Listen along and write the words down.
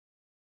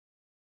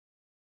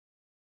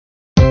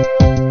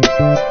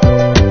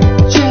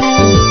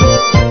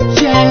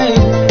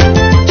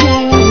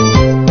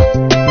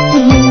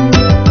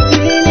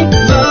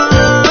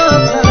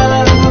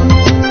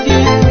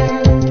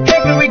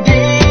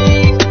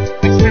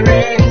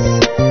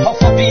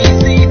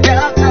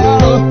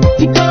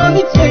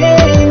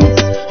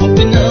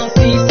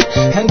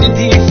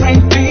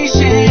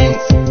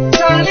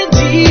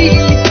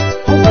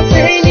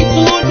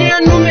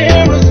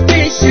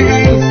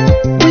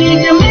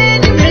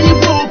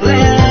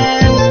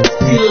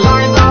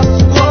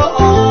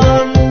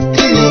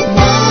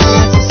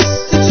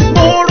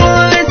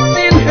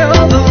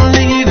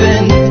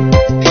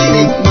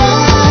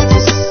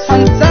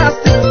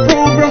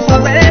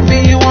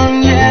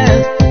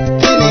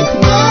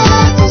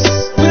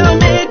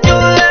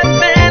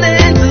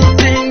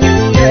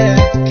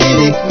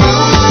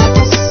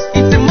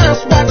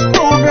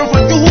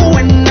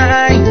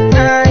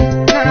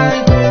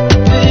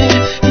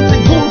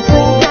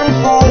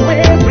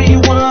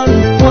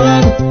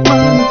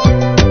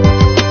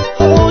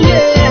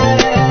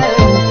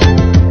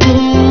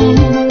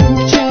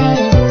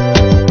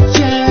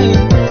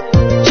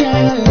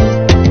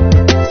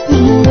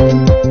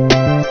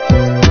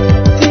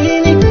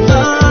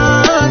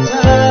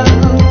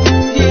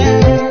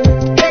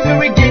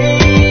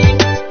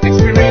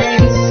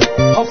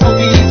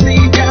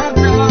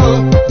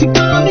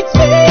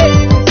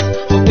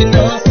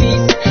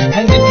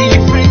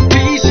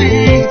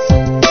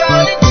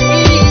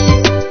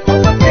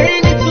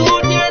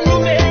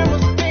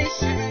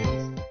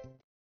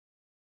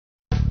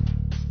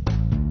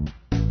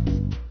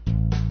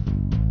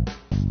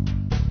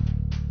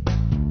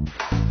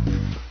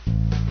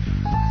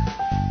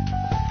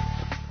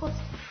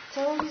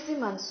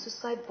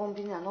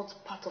bombing are not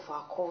part of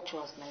our culture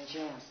as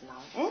Nigerians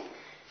now. Eh?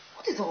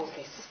 What is all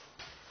this?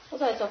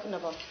 What are you talking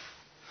about?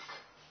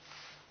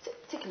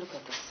 Take a look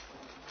at this.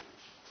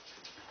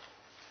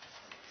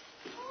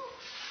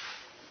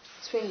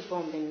 Twin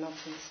bomb in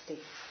Northern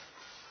State.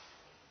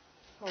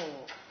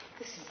 Oh,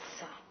 this is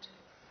sad.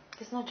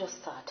 It's not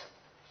just sad.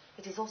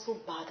 It is also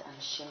bad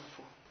and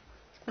shameful.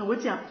 Now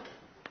what's happening?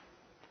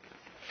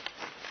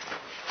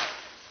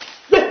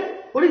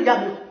 What did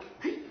that do?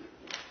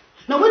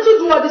 Now what you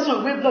do all this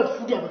one? Where blood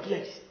food about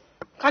like this?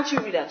 Can't you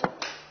read that?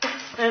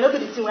 I know the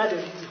thing where they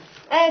read.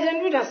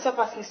 Then read and stop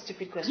asking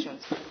stupid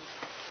questions.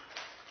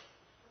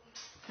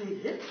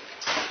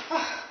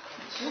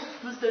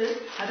 Mr.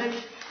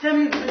 I tell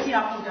me what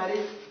happened,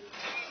 Daddy.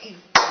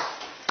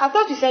 I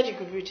thought you said you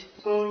could read.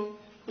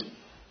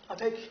 I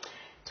beg.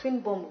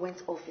 Twin bomb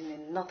went off in the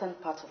northern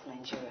part of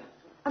Nigeria,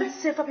 and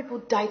several people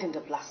died in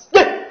the blast.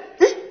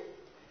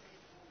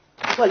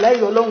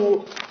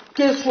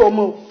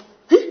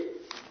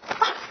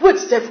 Wait,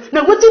 Steph.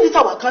 Now, what is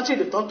our country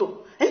the turn to?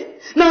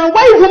 Now,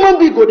 why human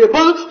being go the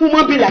born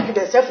human being like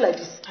themselves like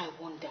this? I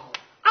wonder.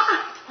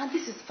 And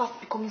this is fast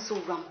becoming so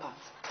rampant.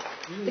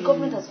 The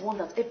government has warned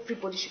that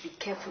everybody should be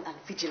careful and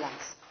vigilant.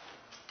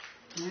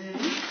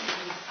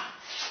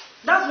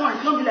 That's why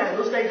it's not be like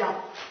roasted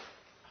down.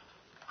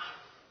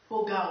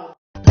 Oh, God.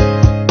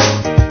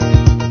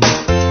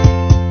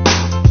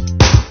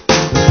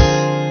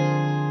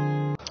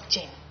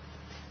 Jane,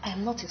 I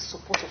am not in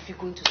support of you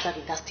going to serve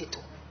in that state.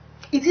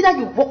 It's either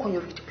you work on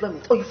your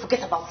redeployment or you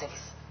forget about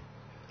service.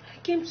 I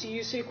came to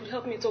you so you could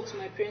help me talk to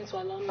my parents to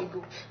allow me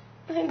go.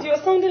 And you're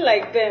sounding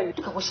like them.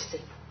 Look at what she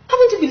said.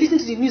 Haven't you been listening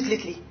to the news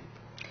lately?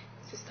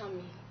 Sister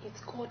me,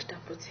 it's God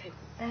that protects.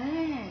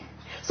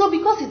 So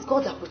because it's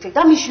God that protects,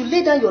 that means you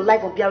lay down your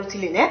life on BRT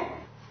lane, eh?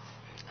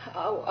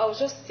 I was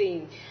just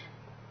saying,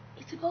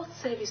 it's about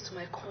service to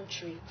my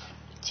country.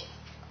 Jane,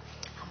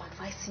 I'm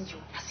advising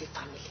you as a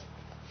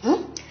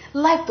family.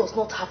 Life does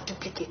not have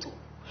duplicate.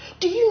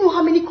 Do you know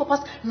how many coppers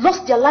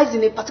lost their lives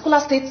in a particular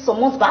state some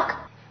months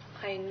back?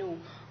 I know.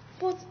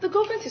 But the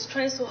government is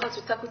trying so hard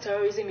to tackle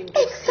terrorism in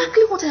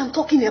Exactly what I am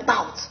talking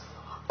about.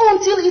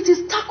 Until it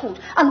is tackled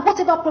and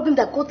whatever problem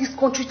that got this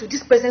country to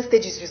this present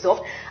stage is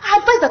resolved, I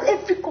advise that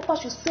every copper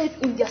should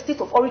serve in their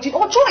state of origin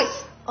or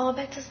choice. Or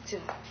better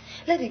still,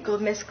 let the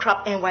government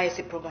scrap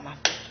NYSC program.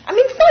 I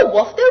mean, for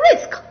what? The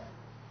risk.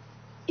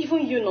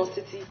 Even you, no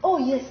city. Oh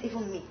yes,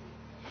 even me.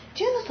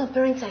 Do you know some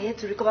parents are yet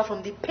to recover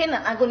from the pain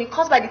and agony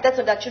caused by the death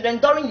of their children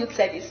during youth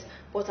service?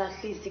 But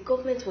at least the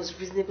government was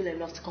reasonable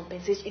enough to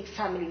compensate each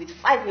family with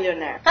 5 million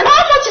naira. And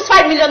how much is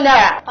 5 million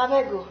naira?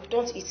 Abego,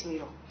 don't eat me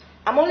up.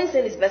 I'm only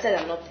saying it's better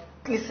than nothing.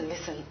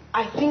 Listen.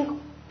 I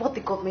think what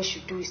the government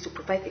should do is to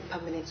provide a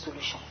permanent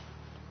solution.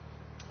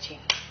 Jane,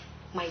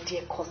 my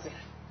dear cousin,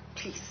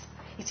 please.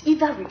 It's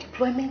either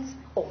redeployment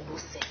or no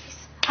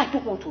service. I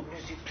don't want to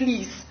lose you,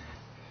 please.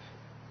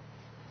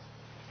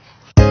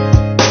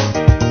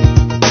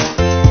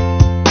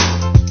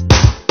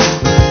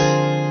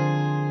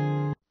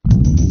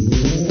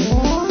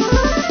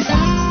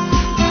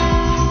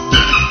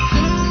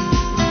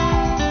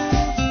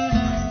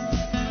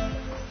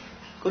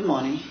 Good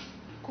morning.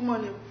 Good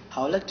morning.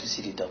 I would like to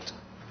see the doctor.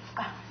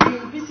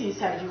 You're busy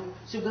inside you.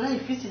 So you're going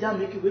to sit down,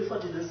 make you wait for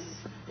the nurses.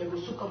 They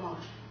will soon come out.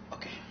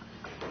 Okay.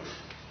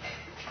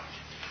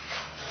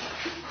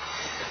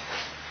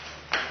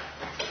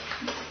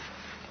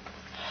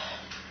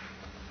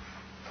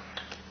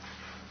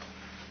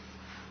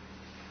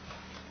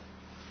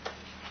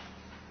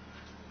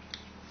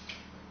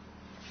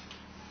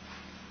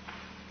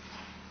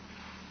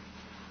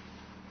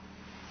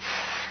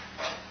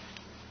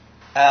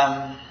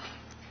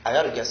 I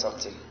gotta get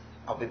something.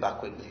 I'll be back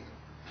quickly.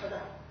 Okay.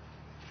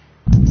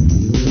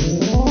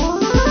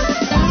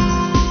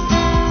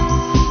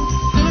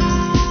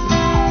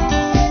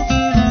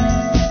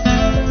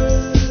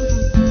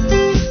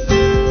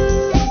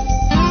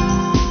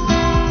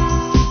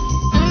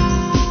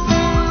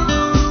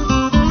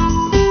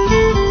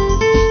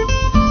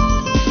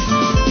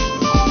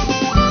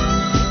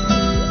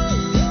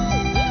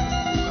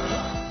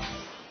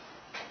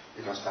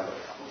 You can stand up.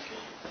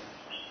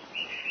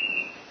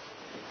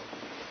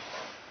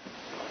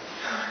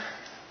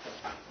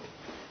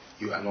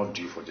 You are not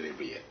due for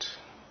delivery yet,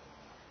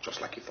 just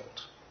like you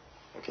thought.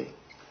 Okay?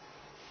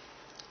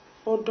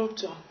 Oh,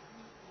 doctor,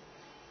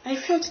 I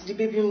felt the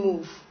baby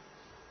move.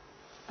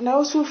 And I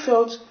also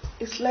felt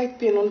a slight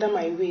pain under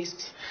my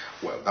waist.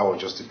 Well, that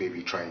was just the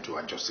baby trying to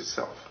adjust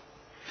itself.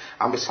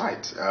 And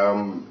besides,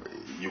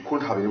 you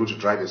couldn't have been able to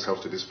drive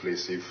yourself to this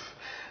place if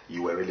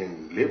you were really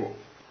in labor.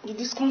 The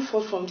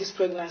discomfort from this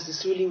pregnancy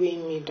is really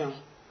weighing me down.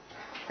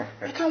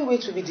 I can't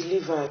wait to be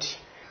delivered.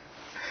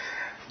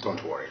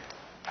 Don't worry.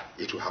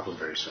 It will happen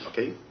very soon,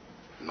 okay?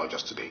 Not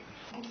just today.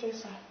 Okay,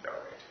 sir. All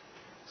right.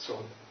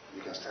 So,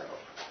 you can stand up.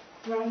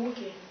 No, I'm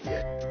okay.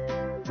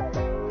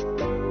 Yeah.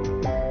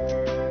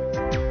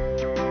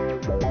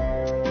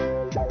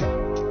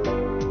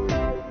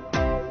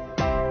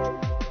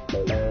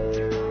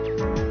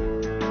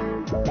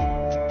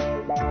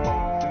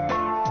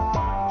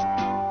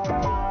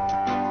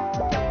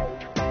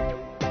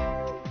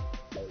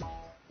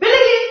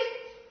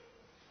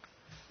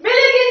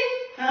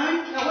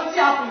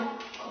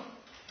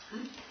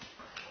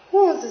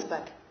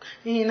 bag?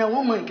 In a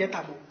woman get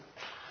a book.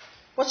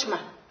 Watchman.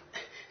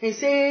 He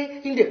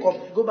say in the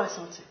come, go buy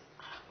something.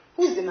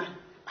 Who is the man?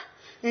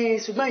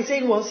 So he say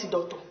he wants to see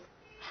doctor.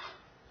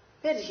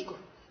 Where did he go?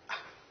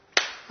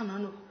 I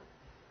don't know.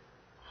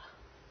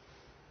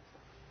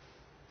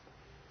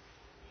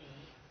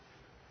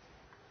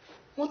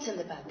 What's in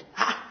the bag?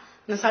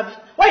 Nasabi,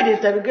 why they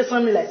interrogate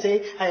me like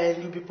say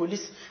you be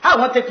police? I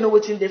want to take no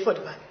what's in there for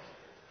the bag.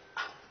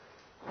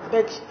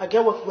 But I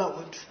get what I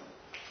want to.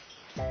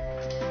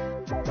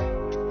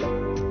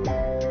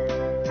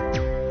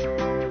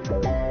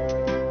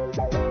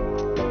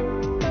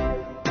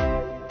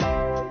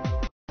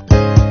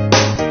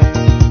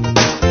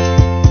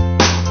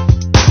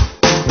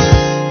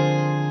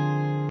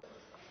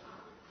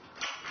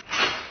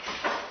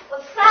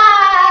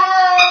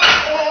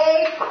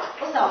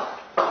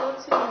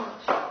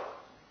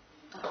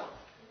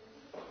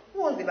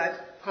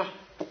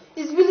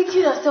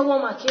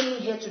 Someone came in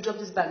here to drop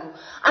this bag,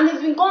 and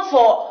he's been gone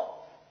for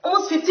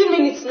almost 15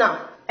 minutes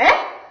now.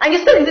 And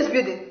you're still in this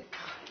building.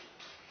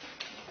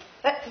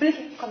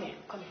 Blakey, come here.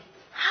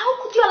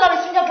 How could you allow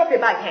a stranger drop a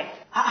bag here?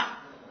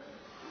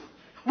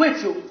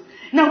 Wait, yo.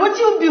 Now what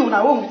you do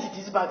now home with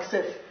this bag,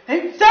 sir?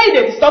 Say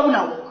they disturb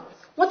now.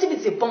 What if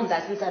it's a bomb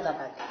that's inside that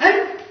bag?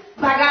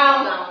 Bag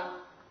down.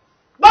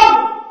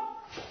 Bomb!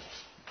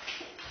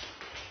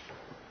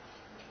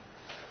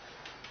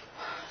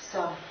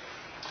 So,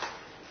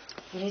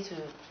 you need to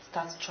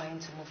start trying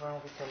to move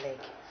around with your leg.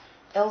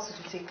 Else it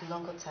will take a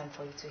longer time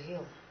for you to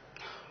heal.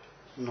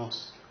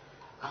 Nurse,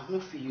 I no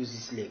fit use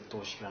this leg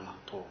touch ground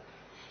at all.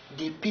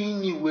 They pain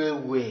me well.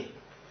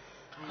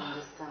 I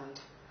understand.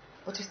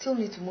 But you still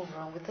need to move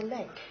around with the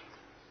leg.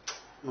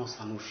 Nurse,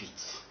 I no fit.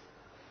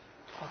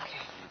 Okay,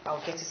 I'll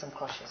get you some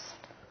crutches.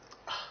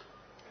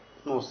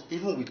 Nurse,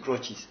 even with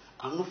crutches,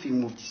 I no fit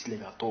move this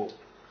leg at all.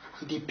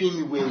 They pain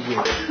me well.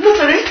 No,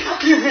 sorry.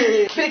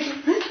 Becky,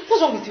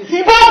 what's wrong with you?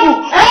 He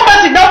bomb! How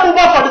much is that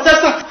bomb for the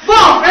tester?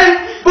 Bomb!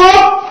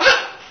 Bomb!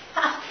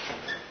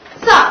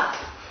 Sir!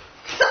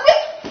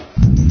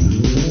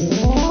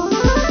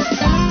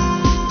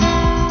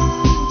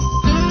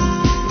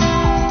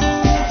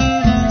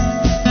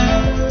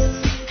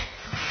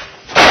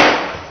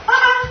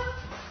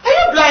 Are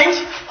you blind?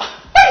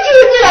 Why did you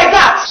leave me like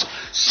that?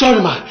 Sorry,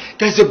 ma.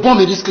 There's a bomb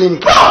in this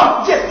clinic.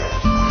 Bomb! Yes!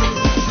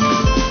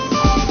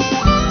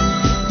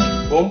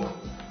 Bomb?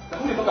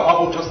 Who you talk about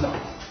bomb just now?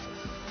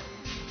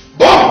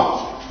 Bomb!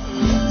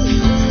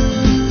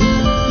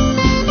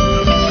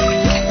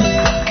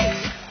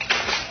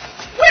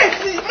 Wait,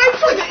 my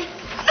food!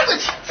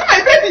 See my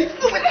baby!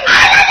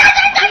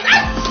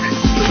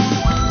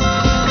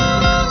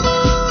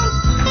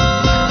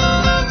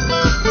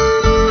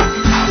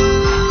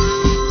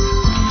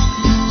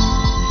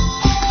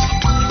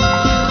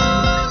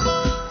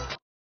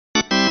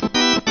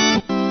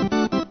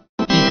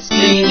 It's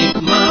Clinic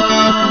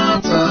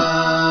Matters.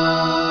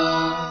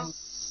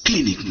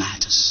 Clinic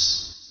Matters.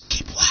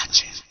 Keep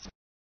watching.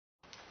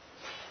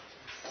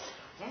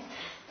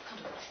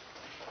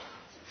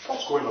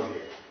 What's going on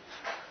here?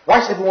 Why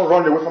is everyone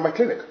running away from my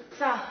clinic?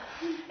 Sir,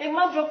 a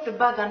man dropped the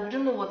bag and we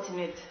don't know what's in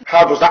it.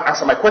 How does that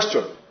answer my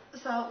question?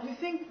 Sir, we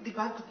think the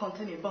bag could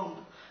contain a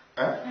bomb.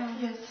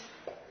 Yes.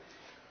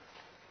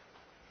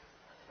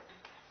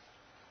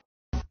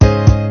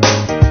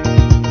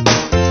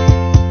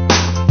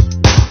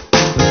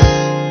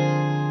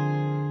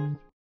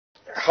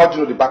 How do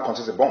you know the bag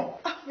contains a bomb?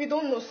 We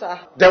don't know, sir.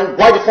 Then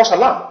why the false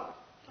alarm?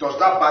 Does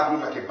that bag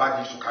look like a bag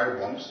used to carry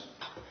bombs?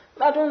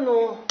 I don't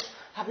know.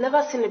 I've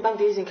never seen a bag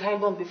they use in carrying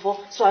bomb before,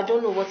 so I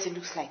don't know what it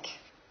looks like.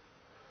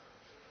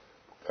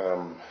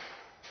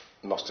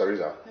 Nurse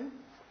Teresa,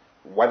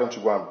 why don't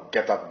you go and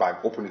get that bag,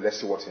 open it, let's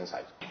see what's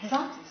inside.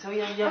 Exactly. So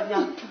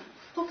yeah.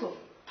 Doctor,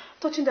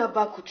 touching that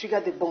bag could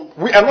trigger the bomb.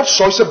 We are not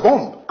sure it's a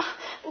bomb.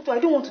 Doctor, I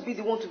don't want to be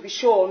the one to be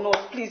sure or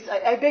not. Please,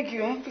 I beg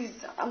you,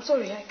 please. I'm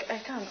sorry, I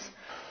can't.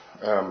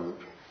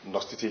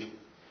 Nurse Titi.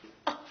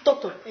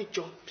 Doctor, hey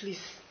Joe,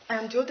 please. I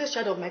am the oldest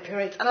child of my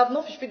parents, and I've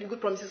not fulfilled the good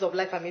promises of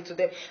life I made to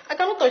them. I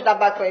cannot touch that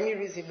bag for any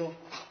reason, no.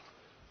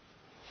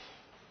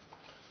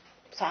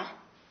 Sir?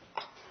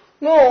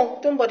 No,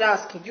 don't bother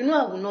asking. You know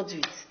I will not do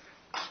it.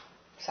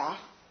 Sir?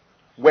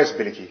 Where's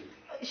Biliki?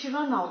 She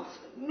ran out.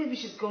 Maybe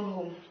she's gone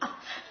home.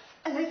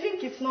 And I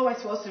think it's not right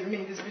for us to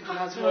remain in this building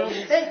as well.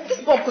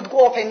 This bomb could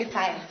go off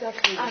anytime.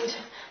 Exactly. And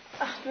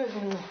I don't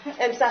even know.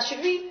 Sir, should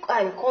we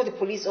call the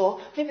police, or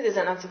maybe there's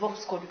an anti-bomb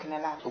squad we can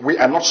allow? We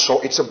are not sure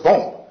it's a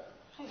bomb.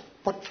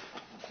 But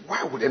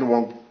why would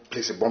anyone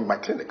place a bomb in my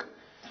clinic?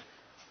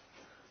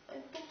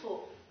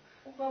 Doctor,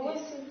 we're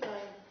wasting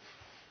time.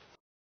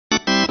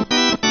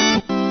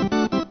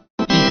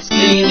 It's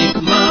Clinic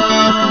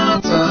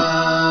Matters.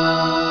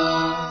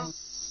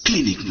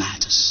 Clinic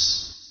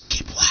Matters.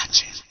 Keep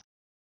watching.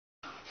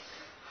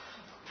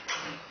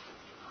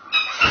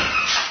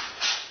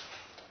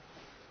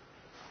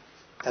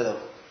 Hello.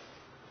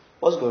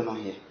 What's going on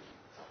here?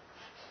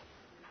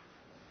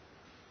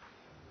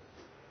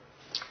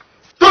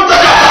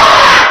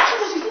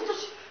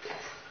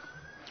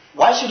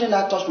 Why shouldn't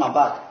I touch my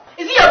bag?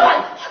 Is it your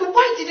bag?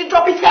 Why did you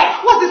drop it here?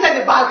 What's inside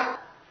the bag?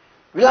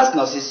 Relax,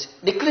 nurses.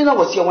 The cleaner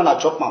was here when I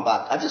dropped my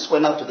bag. I just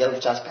went out to get a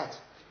recharge card.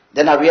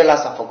 Then I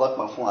realized I forgot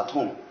my phone at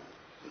home.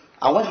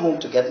 I went home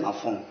to get my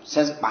phone,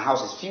 since my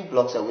house is a few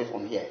blocks away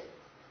from here.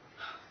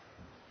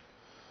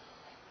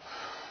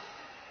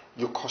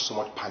 You caused so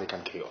much panic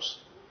and chaos.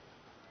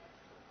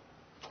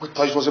 We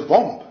thought it was a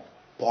bomb.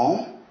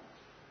 Bomb?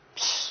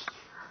 Psst.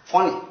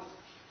 Funny.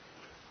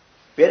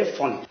 Very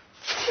funny.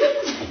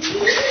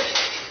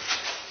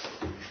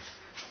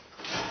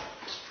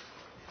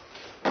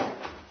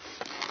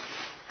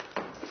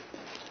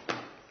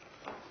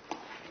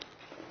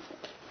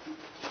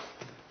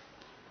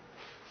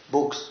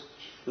 Books,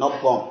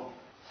 not bomb.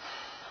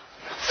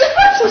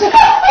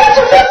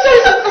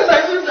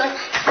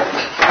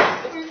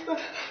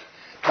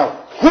 Now,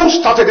 who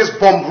started this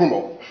bomb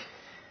rumor?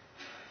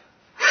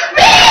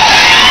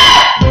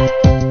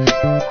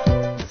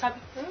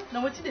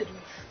 Now what did they do?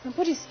 My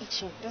body is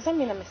itching. Does that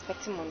mean I'm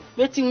expecting money?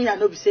 Waiting me and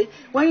no be say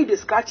when you dey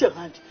scratch your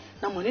hand,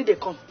 now money they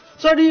come.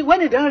 Sorry,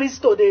 when you don't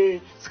restore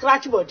the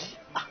scratch body,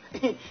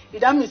 it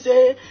don't mean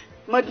say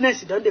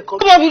madness don't they come.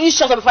 Come on, will you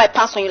shut up before I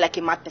pass on you like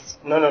a madness?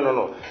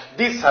 No.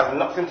 This has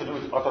nothing to do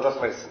with orthodox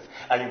medicine.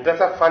 And you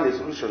better find a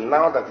solution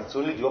now that it's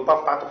only the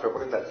upper part of your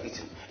body that's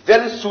eating.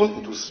 Very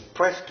soon it will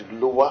spread to the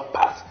lower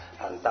part,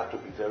 and that will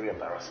be very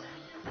embarrassing.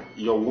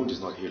 Your wound is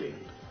not healing,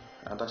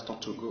 and that's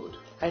not too good.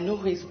 I know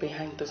who is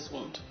behind this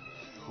wound,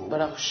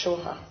 but I'll show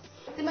her.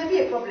 There might be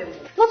a problem.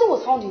 Nothing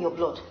was found in your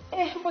blood.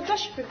 But that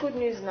should be good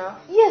news now.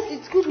 Yes,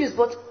 it's good news,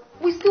 but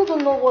we still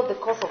don't know what the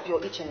cause of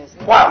your itching is.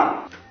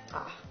 Wow!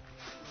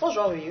 What's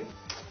wrong with you?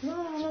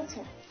 No,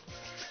 nothing.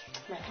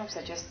 My thumbs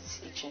are just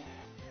itching.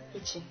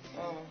 Itching.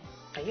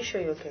 Are you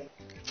sure you're okay?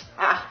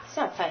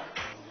 See, I'm fine.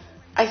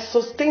 I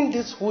sustained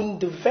this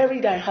wound the very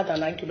day I had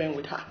an argument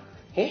with her.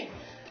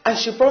 And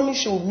she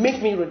promised she would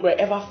make me regret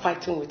ever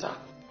fighting with her.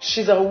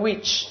 She's a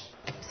witch.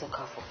 Mr.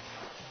 Careful.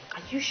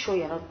 Are you sure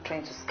you're not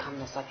trying to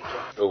scam us,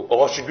 Abigail?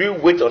 Or should we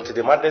wait until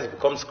the madness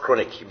becomes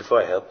chronic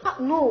before I help?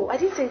 No, I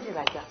didn't say anything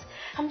like that.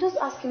 I'm just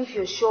asking if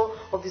you're sure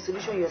of the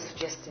solution you're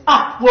suggesting.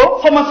 Well,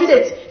 for my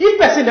feelings, if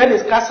person then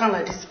is casting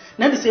like this,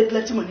 then they say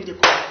plenty money they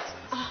come out.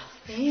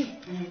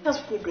 That's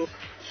good though.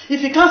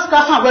 If you can't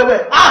scatter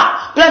well,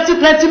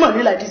 plenty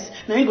money like this,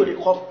 then you go to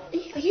come.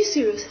 Are you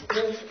serious?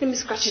 Let me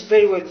scratch it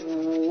very well.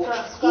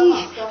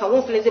 I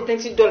want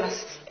plenty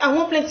dollars. I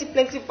want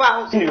plenty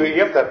pounds. Anyway,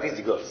 you have to appease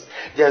the gods.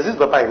 There's this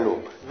Baba I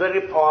know,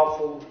 very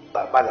powerful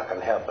Baba that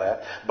can help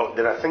her, but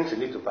there are things you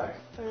need to buy.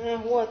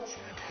 What?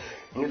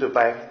 You need to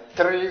buy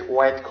 3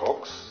 white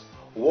cocks,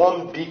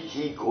 1 big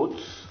he-goat,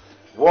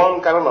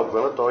 1 gallon of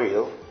groundnut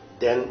oil,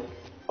 then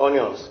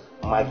onions,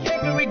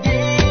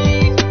 magic.